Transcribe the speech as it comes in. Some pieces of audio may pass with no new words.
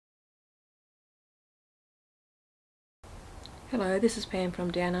Hello, this is Pam from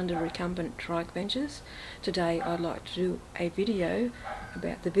Down Under Recumbent Trike Ventures. Today I'd like to do a video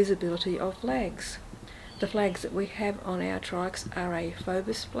about the visibility of flags. The flags that we have on our trikes are a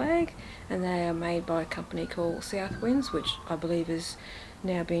Phobos flag, and they are made by a company called Southwinds, which I believe is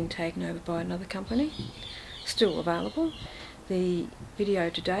now being taken over by another company. Still available. The video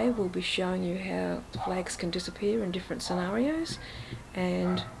today will be showing you how the flags can disappear in different scenarios,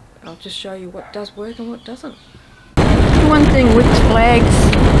 and I'll just show you what does work and what doesn't. One thing with flags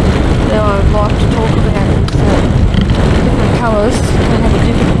that I'd like to talk about is that different colours can have a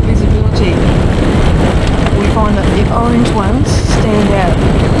different visibility. We find that the orange ones stand out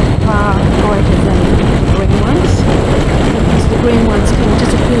far greater than the green ones, because the green ones can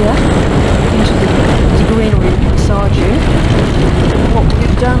disappear into the greenery beside you. What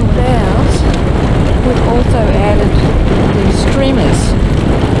we've done with ours, we've also added these streamers,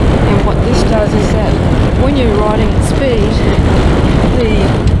 and what this does is that when you're riding at speed, the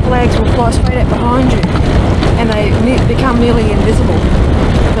flags will fly straight out behind you and they become nearly invisible.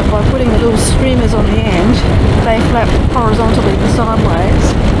 But by putting the little streamers on the end, they flap horizontally and sideways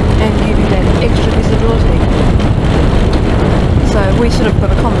and give you that extra visibility. So we sort of got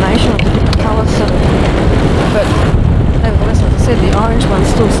a combination of the different colours, but nevertheless, as I said, the orange ones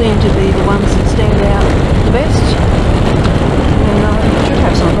still seem to be the ones that stand out the best. And I should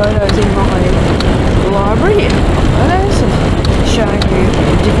have some photos in my library of photos showing you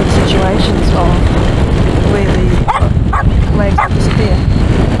different situations of where the flags disappear.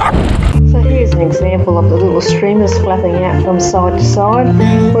 So here's an example of the little streamers flapping out from side to side.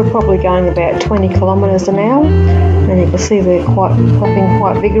 We're probably going about 20 kilometres an hour, and you can see they're flapping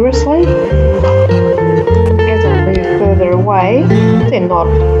quite vigorously. As I move further away, they're not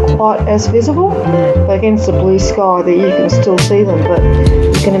quite as visible, but against the blue sky there you can still see them, but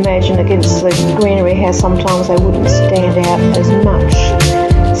you can imagine against the greenery how sometimes they wouldn't stand out as much.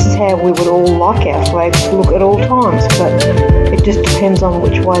 This is how we would all like our flags to look at all times, but it just depends on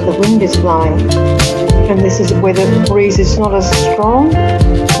which way the wind is blowing. And this is where the breeze is not as strong.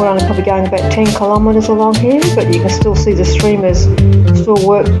 We're only probably going about 10 kilometres along here, but you can still see the streamers still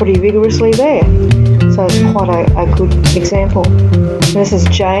work pretty vigorously there. So it's quite a good example. This is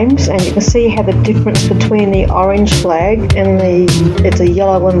James, and you can see how the difference between the orange flag and it's a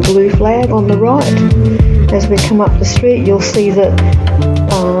yellow and blue flag on the right. As we come up the street, you'll see that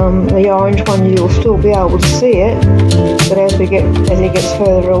the orange one, you'll still be able to see it, but as he gets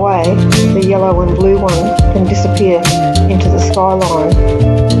further away, the yellow and blue one can disappear into the skyline,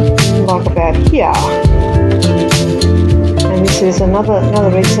 like about here. And this is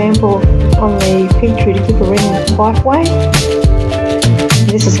another example on the Petrie to Pickering bikeway.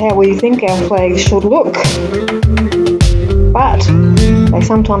 This is how we think our flags should look, but they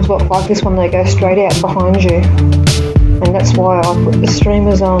sometimes look like this when they go straight out behind you, and that's why I put the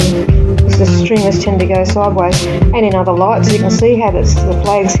streamers on, because the streamers tend to go sideways. And in other lights you can see how the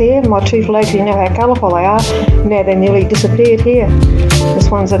flags here, my two flags, you know how colourful they are, now they're nearly disappeared here. This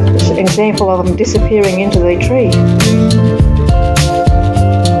one's an example of them disappearing into the tree.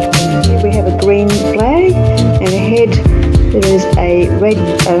 Here we have a green flag, and ahead there is a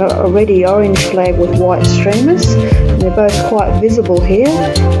reddy orange flag with white streamers. And they're both quite visible here,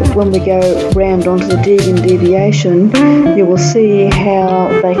 but when we go round onto the deviation, you will see how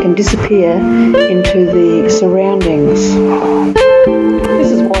they can disappear into the surroundings.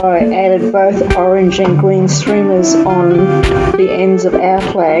 This is why I added both orange and green streamers on the ends of our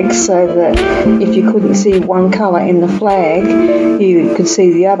flags, so that if you couldn't see one colour in the flag, you could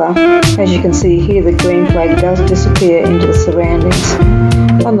see the other. As you can see here, the green flag does disappear into the surroundings.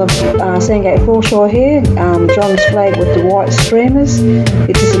 On the Sandgate foreshore here, John's flag with the white streamers,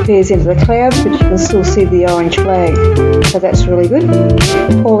 it disappears into the clouds, but you can still see the orange flag, so that's really good.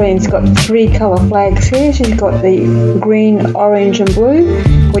 Pauline's got 3 colour flags here. She's got the green, orange and blue,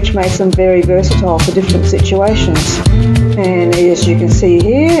 which makes them very versatile for different situations. And as you can see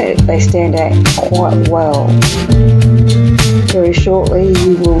here, they stand out quite well. Very shortly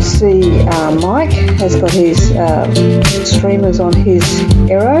you will see Mike has got his streamers on his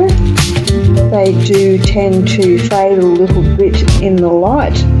Aero. They do tend to fade a little bit in the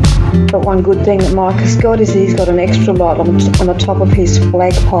light, but one good thing that Mike has got is he's got an extra light on the top of his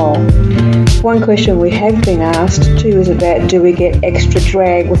flagpole. One question we have been asked too is about, do we get extra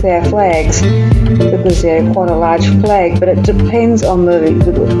drag with our flags, because they're quite a large flag, but it depends on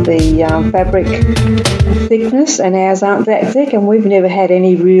the fabric thickness, and ours aren't that thick, and we've never had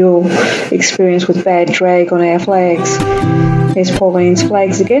any real experience with bad drag on our flags. There's Pauline's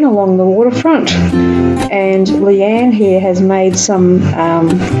flags again along the waterfront, and Leanne here has made some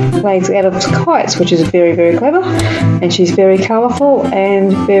flags out of kites, which is very, very clever, and she's very colourful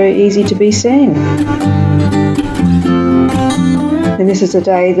and very easy to be seen. And this is a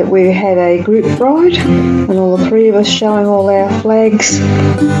day that we had a group ride, and all the three of us showing all our flags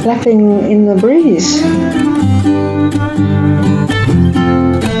flapping in the breeze.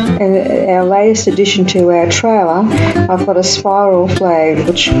 And our latest addition to our trailer, I've got a spiral flag,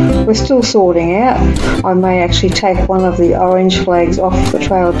 which we're still sorting out. I may actually take one of the orange flags off the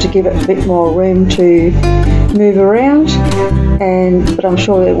trailer to give it a bit more room to move around, but I'm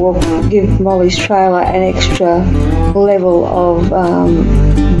sure it will give Molly's trailer an extra level of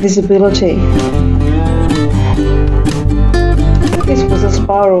visibility. This was a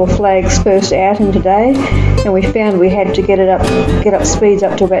spiral flag's first outing today, and we found we had to get up speeds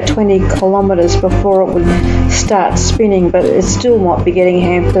up to about 20 kilometres before it would start spinning, but it still might be getting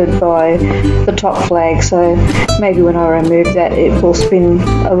hampered by the top flag, so maybe when I remove that it will spin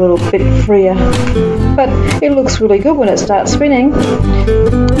a little bit freer. But it looks really good when it starts spinning.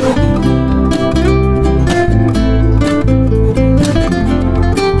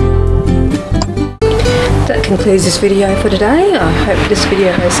 That concludes this video for today. I hope this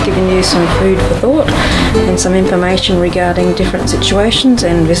video has given you some food for thought and some information regarding different situations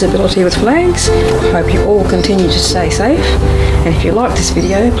and visibility with flags. I hope you all continue to stay safe, and if you like this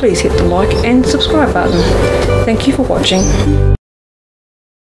video, please hit the like and subscribe button. Thank you for watching.